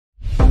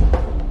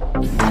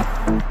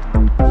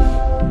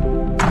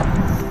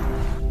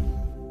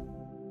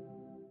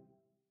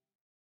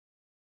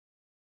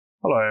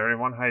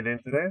everyone, how are you doing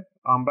today?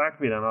 I'm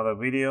back with another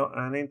video,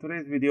 and in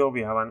today's video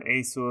we have an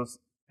ASUS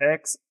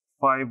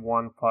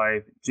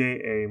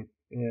X515ja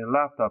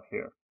laptop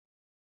here.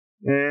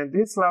 And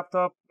this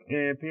laptop,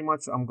 pretty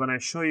much I'm gonna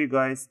show you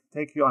guys,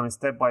 take you on a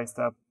step by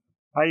step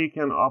how you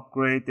can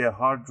upgrade the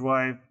hard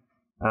drive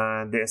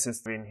and the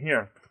SSD in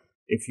here.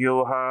 If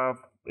you have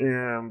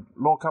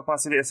low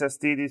capacity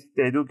SSD,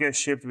 they do get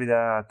shipped with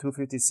a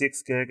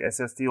 256 gig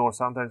SSD or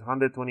sometimes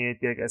 128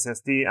 gig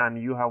SSD,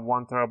 and you have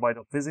 1 terabyte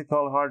of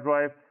physical hard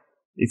drive.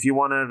 If you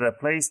want to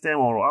replace them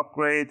or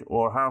upgrade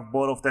or have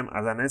both of them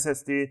as an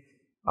SSD,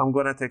 I'm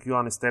going to take you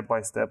on a step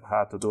by step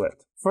how to do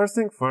it. First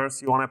thing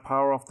first, you want to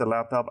power off the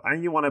laptop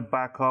and you want to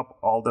back up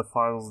all the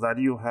files that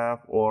you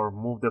have or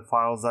move the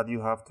files that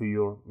you have to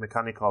your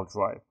mechanical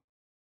drive.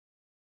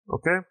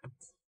 Okay,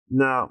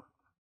 now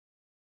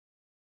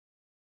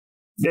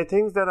the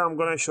things that I'm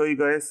going to show you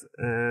guys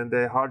and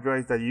the hard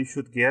drives that you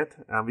should get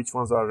and which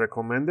ones are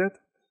recommended.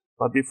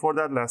 But before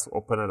that, let's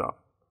open it up.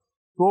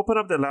 To open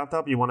up the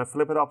laptop, you want to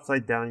flip it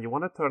upside down. You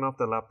want to turn off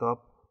the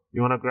laptop.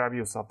 You want to grab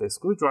yourself the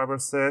screwdriver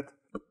set.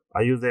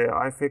 I use the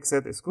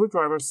UFIXTEK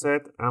screwdriver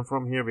set, and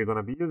from here we're going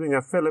to be using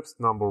a Phillips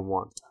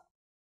 #1.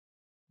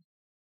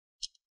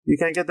 You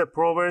can get the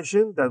Pro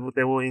version that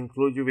they will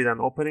include you with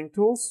an opening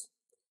tools.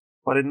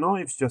 But no,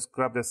 if you just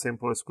grab the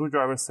simple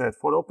screwdriver set.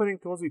 For opening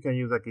tools, you can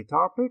use a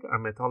guitar pick. A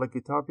metallic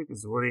guitar pick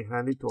is really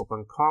handy to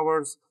open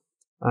covers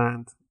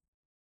and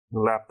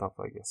laptop,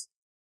 I guess.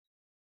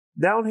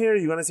 Down here,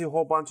 you're going to see a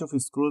whole bunch of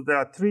screws. There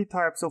are 3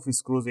 types of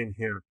screws in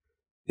here.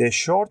 The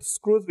short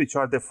screws, which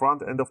are the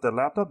front end of the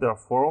laptop, there are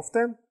 4 of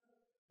them.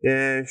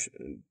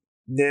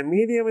 The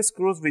medium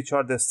screws, which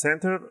are the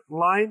center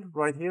line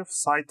right here,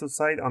 side to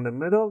side on the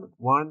middle,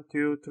 1,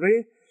 2,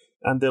 3.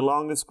 And the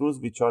long screws,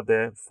 which are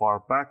the far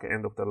back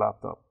end of the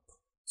laptop.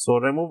 So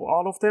remove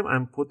all of them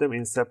and put them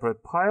in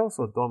separate piles,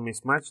 so don't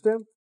mismatch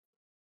them.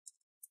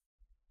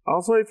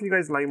 Also, if you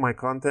guys like my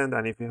content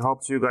and if it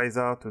helps you guys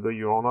out to do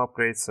your own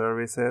upgrade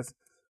services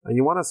and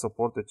you want to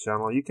support the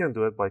channel, you can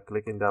do it by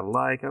clicking that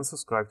like and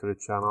subscribe to the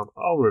channel.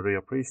 I'll really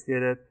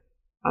appreciate it,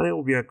 and it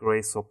will be a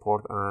great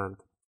support and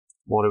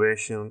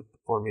motivation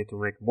for me to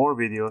make more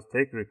videos,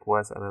 take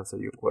requests, and answer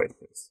your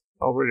questions.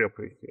 I'll really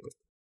appreciate it.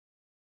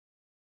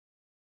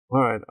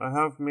 Alright, I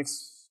have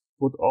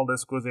put all the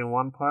screws in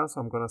one pile, so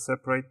I'm going to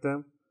separate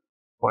them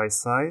by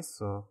size.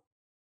 So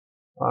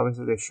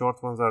obviously the short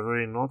ones are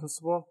really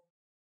noticeable,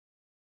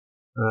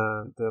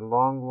 and the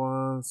long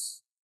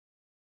ones,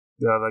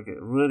 they are like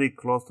really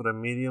close to the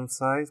medium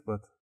size,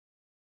 but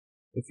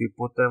if you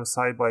put them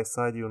side by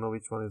side, you know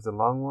which one is the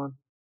long one.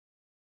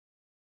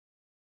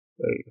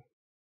 There you go.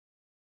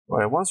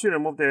 Alright, once you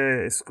remove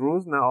the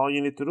screws, now all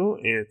you need to do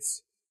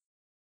is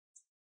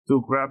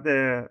to grab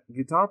the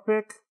guitar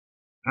pick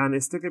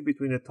and stick it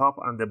between the top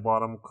and the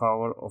bottom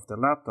cover of the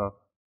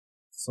laptop.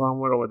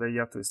 Somewhere over there, you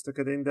have to stick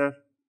it in there,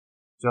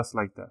 just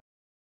like that.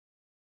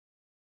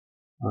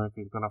 Alright,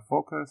 it's gonna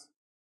focus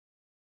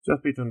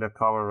just between the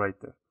cover right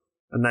there.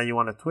 And now you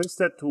want to twist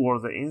it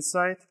towards the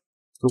inside,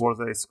 towards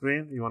the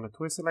screen. You want to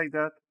twist it like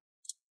that.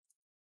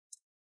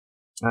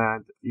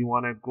 And you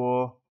want to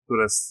go to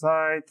the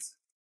sides,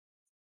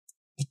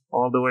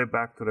 all the way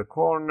back to the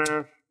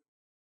corner.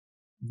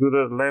 Do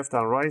the left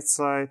and right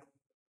side.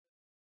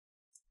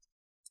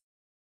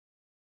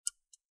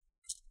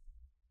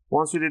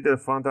 Once you did the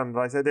front and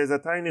right side, there's a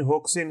tiny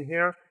hooks in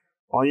here.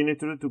 All you need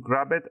to do to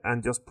grab it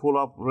and just pull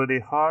up really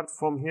hard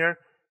from here,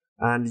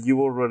 and you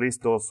will release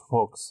those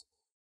hooks.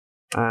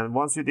 And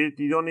once you did,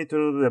 you don't need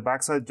to do the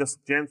back side,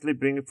 just gently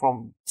bring it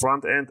from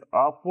front end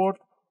upward,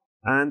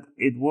 and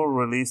it will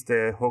release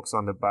the hooks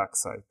on the back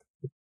side.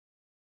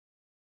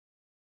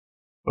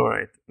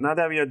 Alright, now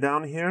that we are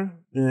down here,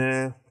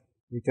 you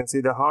can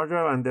see the hard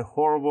drive and the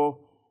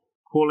horrible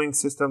cooling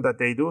system that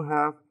they do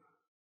have.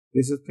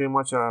 This is pretty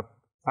much a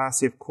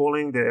passive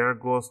cooling. The air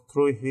goes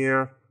through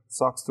here,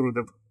 sucks through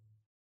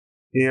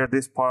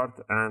this part,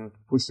 and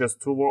pushes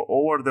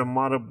over the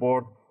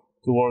motherboard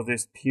towards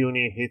this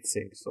puny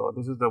heatsink. So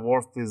this is the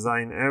worst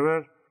design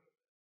ever,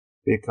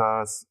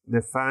 because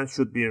the fan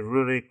should be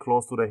really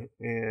close to the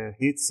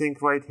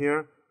heatsink right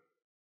here.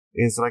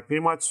 It's like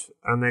pretty much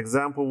an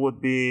example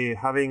would be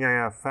having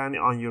a fan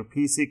on your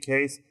PC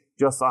case,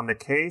 just on the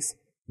case,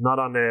 not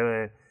on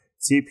the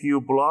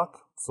CPU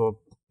block. So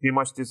pretty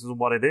much this is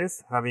what it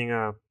is, having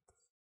a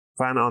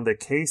fan on the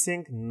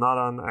casing, not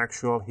on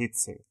actual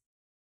heatsink.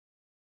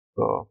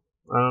 So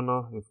I don't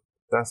know if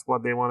that's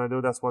what they want to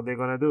do, that's what they're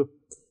going to do.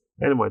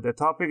 Anyway, the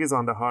topic is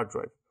on the hard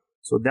drive.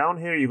 So down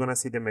here, you're going to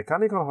see the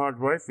mechanical hard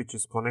drive, which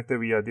is connected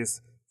via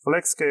this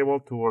flex cable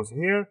towards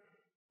here,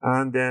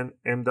 and then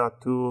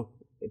M.2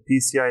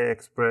 PCI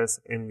Express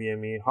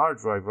NVMe hard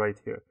drive right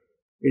here,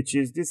 which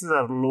is, this is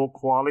a low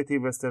quality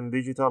Western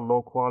Digital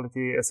low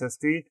quality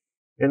SSD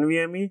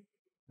NVMe.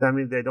 That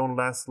means they don't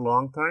last a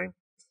long time.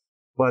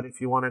 But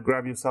if you want to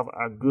grab yourself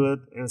a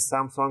good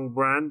Samsung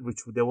brand,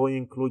 which they will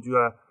include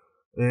you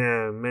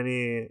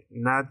many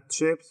NAND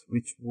chips,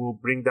 which will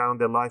bring down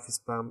the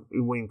lifespan.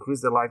 It will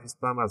increase the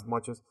lifespan as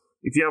much as,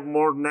 if you have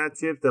more NAND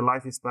chips, the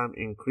lifespan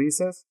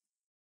increases.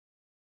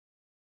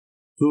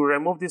 To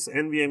remove this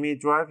NVMe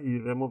drive,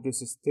 you remove this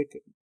stick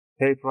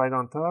tape right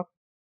on top.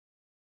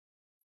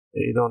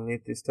 You don't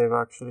need this tape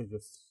actually,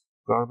 just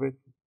grab it.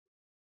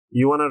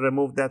 You want to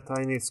remove that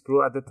tiny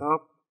screw at the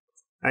top.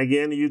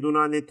 Again, you do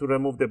not need to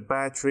remove the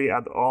battery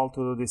at all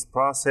to do this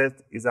process.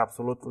 It's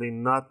absolutely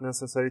not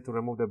necessary to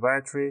remove the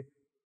battery.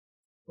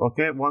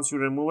 Okay, once you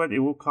remove it, it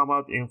will come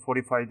out in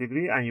 45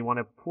 degrees and you want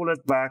to pull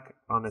it back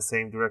on the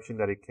same direction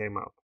that it came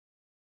out.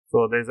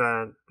 So there's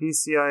a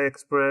PCI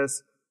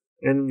Express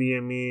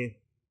NVMe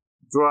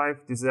drive.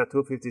 This is a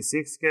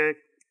 256 gig.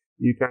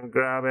 You can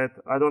grab it.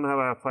 I don't have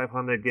a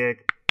 500 gig,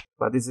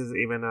 but this is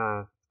even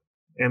a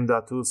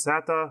M.2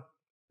 SATA.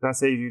 Let's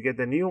say if you get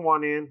the new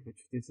one in, which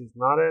this is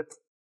not it,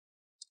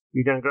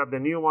 you can grab the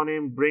new one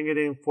in, bring it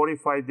in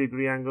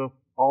 45-degree angle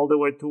all the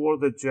way toward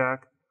the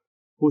jack,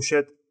 push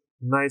it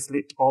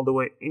nicely all the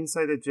way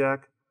inside the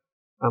jack,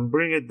 and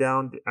bring it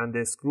down, and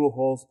the screw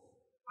holes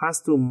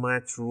has to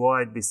match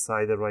right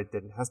beside it right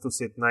there. It has to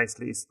sit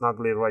nicely,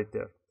 snugly right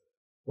there.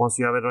 Once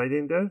you have it right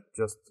in there,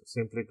 just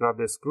simply grab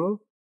the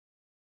screw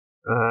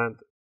and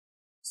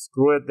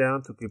screw it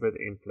down to keep it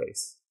in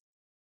place.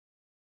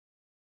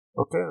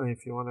 Okay, and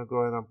if you want to go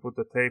ahead and put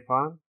the tape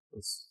on,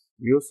 it's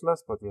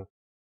useless, but yeah.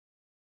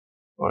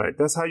 Alright,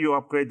 that's how you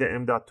upgrade the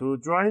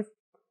M.2 drive.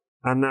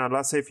 And now,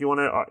 let's say if you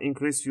want to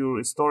increase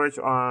your storage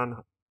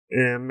on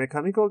a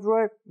mechanical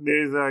drive,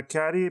 there is a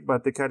caddy,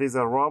 but the caddy is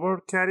a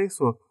rubber caddy,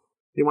 so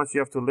pretty much you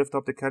have to lift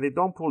up the caddy.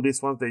 Don't pull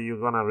these ones, that you're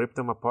going to rip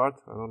them apart.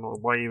 I don't know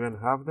why you even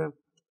have them.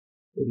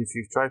 But if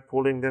you try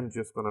pulling them,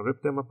 just going to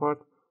rip them apart.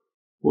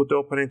 Put the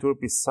opening tool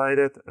beside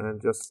it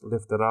and just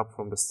lift it up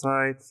from the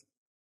sides,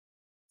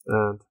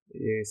 and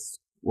it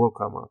will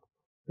come out.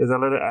 There's a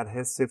little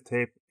adhesive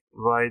tape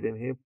right in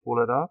here.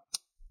 Pull it up,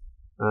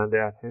 and the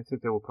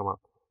adhesive tape will come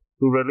out.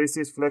 To release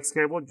this flex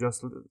cable,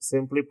 just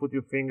simply put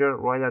your finger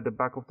right at the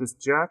back of this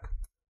jack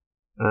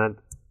and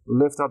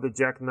lift up the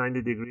jack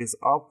 90 degrees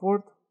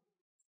upward,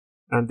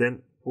 and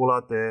then pull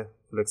out the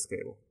flex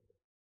cable.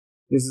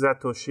 This is a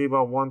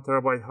Toshiba 1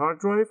 TB hard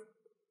drive.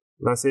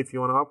 Let's say if you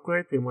want to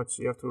upgrade, pretty much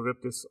you have to rip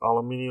this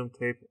aluminum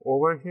tape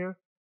over here.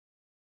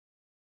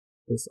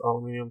 This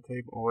aluminum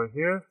tape over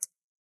here.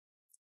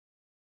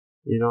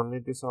 You don't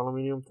need this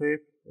aluminum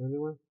tape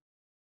anyway.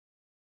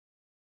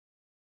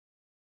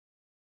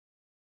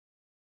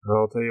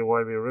 I'll tell you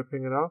why we're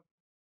ripping it out.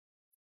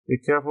 Be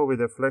careful with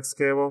the flex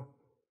cable.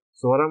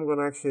 So what I'm going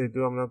to actually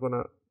do, I'm not going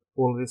to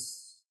pull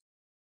this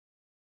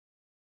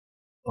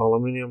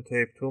aluminum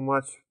tape too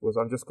much, because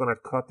I'm just going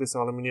to cut this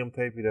aluminum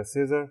tape with a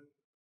scissor.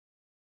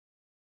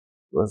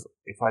 Because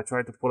if I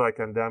try to pull, I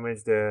can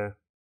damage the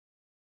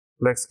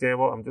flex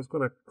cable. I'm just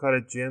going to cut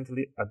it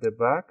gently at the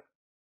back,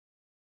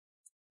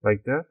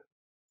 like that,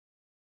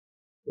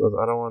 because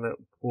I don't want to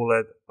pull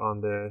it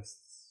on the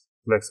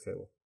flex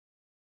cable.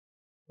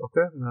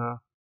 Okay, now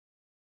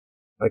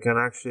I can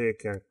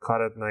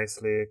cut it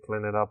nicely,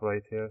 clean it up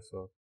right here.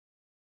 So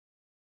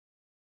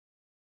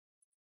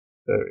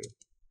there we go.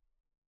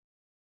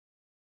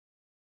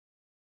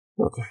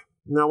 Okay,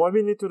 now what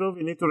we need to do,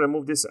 we need to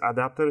remove this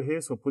adapter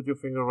here. So put your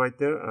finger right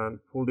there and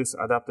pull this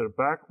adapter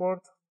backward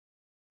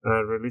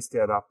and release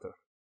the adapter.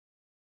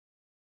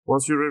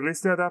 Once you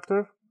release the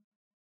adapter,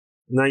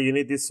 now you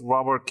need this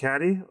rubber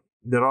caddy.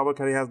 The rubber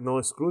caddy has no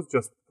screws,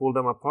 just pull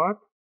them apart.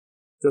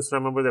 Just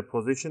remember the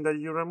position that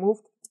you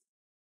removed.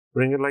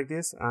 Bring it like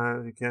this,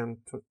 and you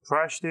can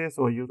trash this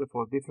or use it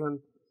for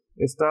different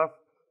stuff.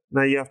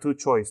 Now you have two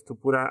choices. To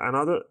put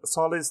another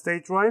solid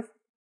state drive,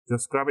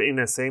 just grab it in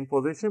the same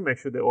position. Make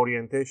sure the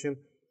orientation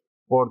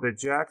for the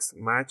jacks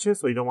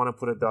matches, so you don't want to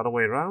put it the other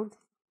way around.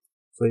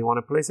 So you want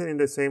to place it in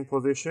the same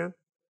position,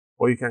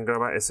 or you can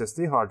grab an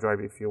SSD hard drive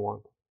if you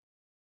want.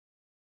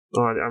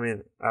 Or, I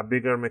mean, a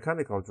bigger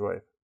mechanical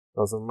drive.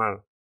 Doesn't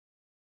matter.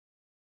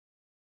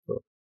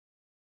 So,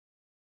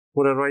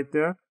 put it right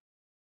there.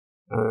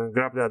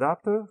 Grab the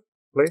adapter,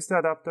 place the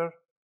adapter,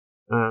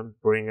 and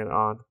bring it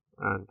on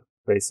and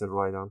place it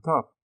right on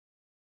top.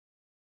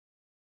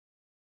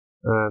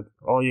 And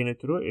all you need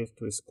to do is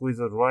to squeeze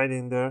it right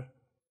in there.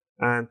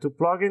 And to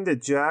plug in the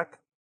jack,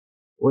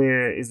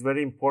 it's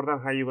very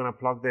important how you're going to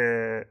plug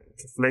the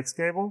flex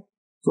cable.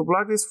 To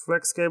plug this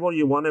flex cable,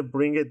 you want to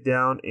bring it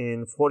down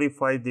in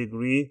 45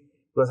 degrees.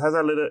 But it has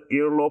a little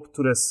earlobe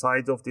to the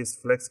side of this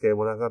flex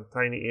cable. It has a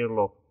tiny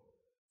earlobe.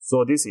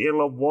 So this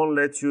earlobe won't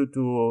let you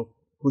to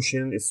push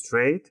in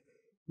straight.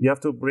 You have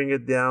to bring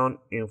it down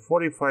in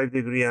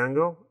 45-degree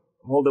angle,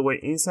 all the way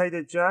inside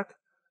the jack,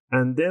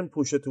 and then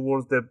push it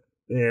towards the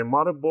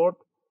motherboard,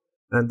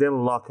 and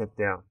then lock it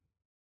down.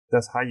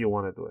 That's how you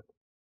want to do it.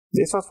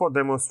 This was for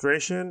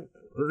demonstration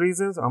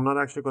reasons. I'm not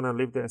actually going to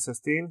leave the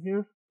SSD in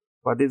here,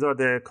 but these are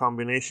the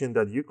combination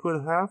that you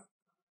could have.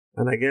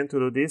 And again, to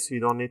do this, you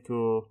don't need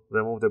to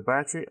remove the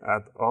battery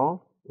at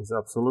all. It's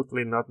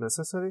absolutely not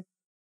necessary.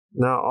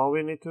 Now all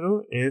we need to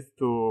do is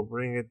to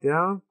bring it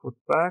down, put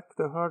back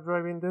the hard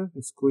drive in there,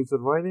 squeeze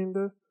it right in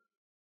there,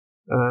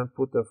 and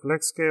put the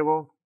flex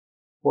cable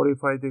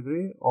 45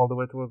 degrees all the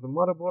way towards the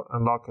motherboard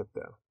and lock it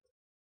down.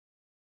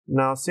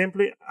 Now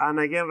simply, and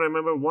again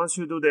remember, once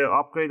you do the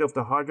upgrade of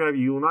the hard drive,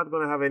 you're not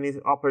going to have any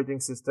operating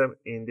system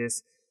in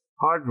this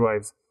hard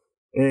drives.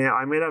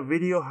 I made a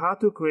video how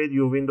to create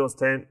your Windows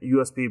 10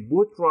 USB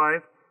boot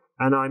drive,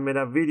 and I made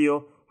a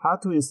video how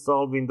to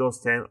install Windows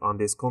 10 on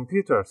these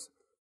computers.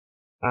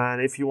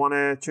 And if you want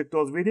to check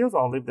those videos,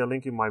 I'll leave the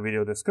link in my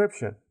video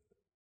description.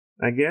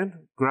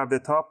 Again, grab the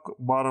top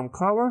bottom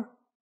cover,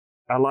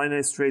 align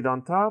it straight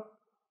on top,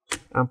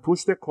 and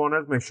push the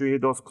corners. Make sure you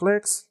hit those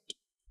clicks.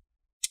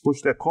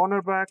 Push the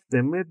corner back,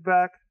 the mid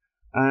back,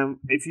 and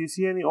if you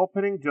see any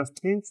opening, just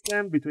pinch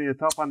them between the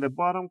top and the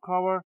bottom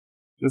cover.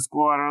 Just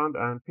go around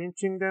and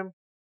pinching them,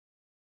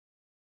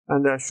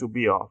 and that should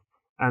be all.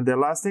 And the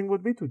last thing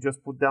would be to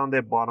just put down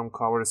the bottom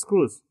cover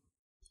screws.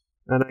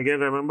 And again,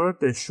 remember,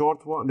 the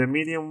short one, the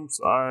mediums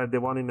are the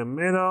one in the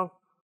middle,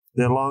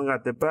 the long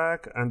at the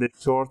back, and the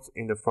shorts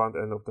in the front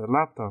end of the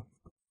laptop.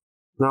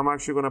 Now I'm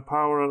actually going to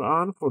power it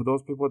on for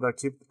those people that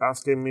keep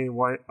asking me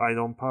why I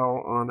don't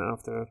power on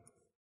after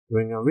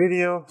doing a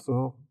video,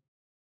 so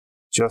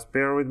just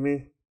bear with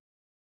me.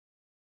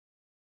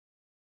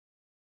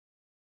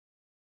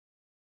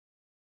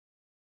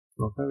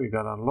 Okay, we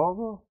got a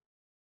logo,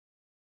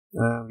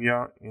 and we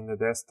are in the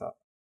desktop.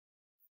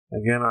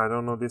 Again, I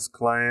don't know this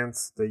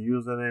client's the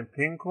username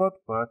pin code,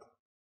 but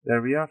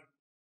there we are.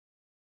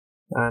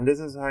 And this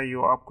is how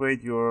you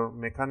upgrade your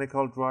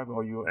mechanical drive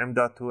or your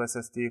M.2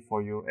 SSD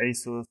for your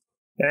ASUS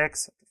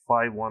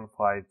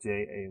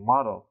X515ja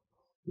model.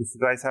 If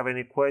you guys have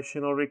any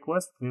question or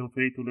request, feel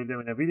free to leave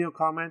them in a video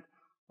comment.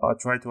 I'll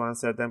try to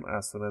answer them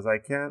as soon as I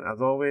can.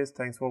 As always,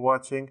 thanks for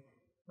watching,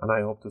 and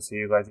I hope to see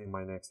you guys in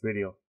my next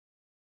video.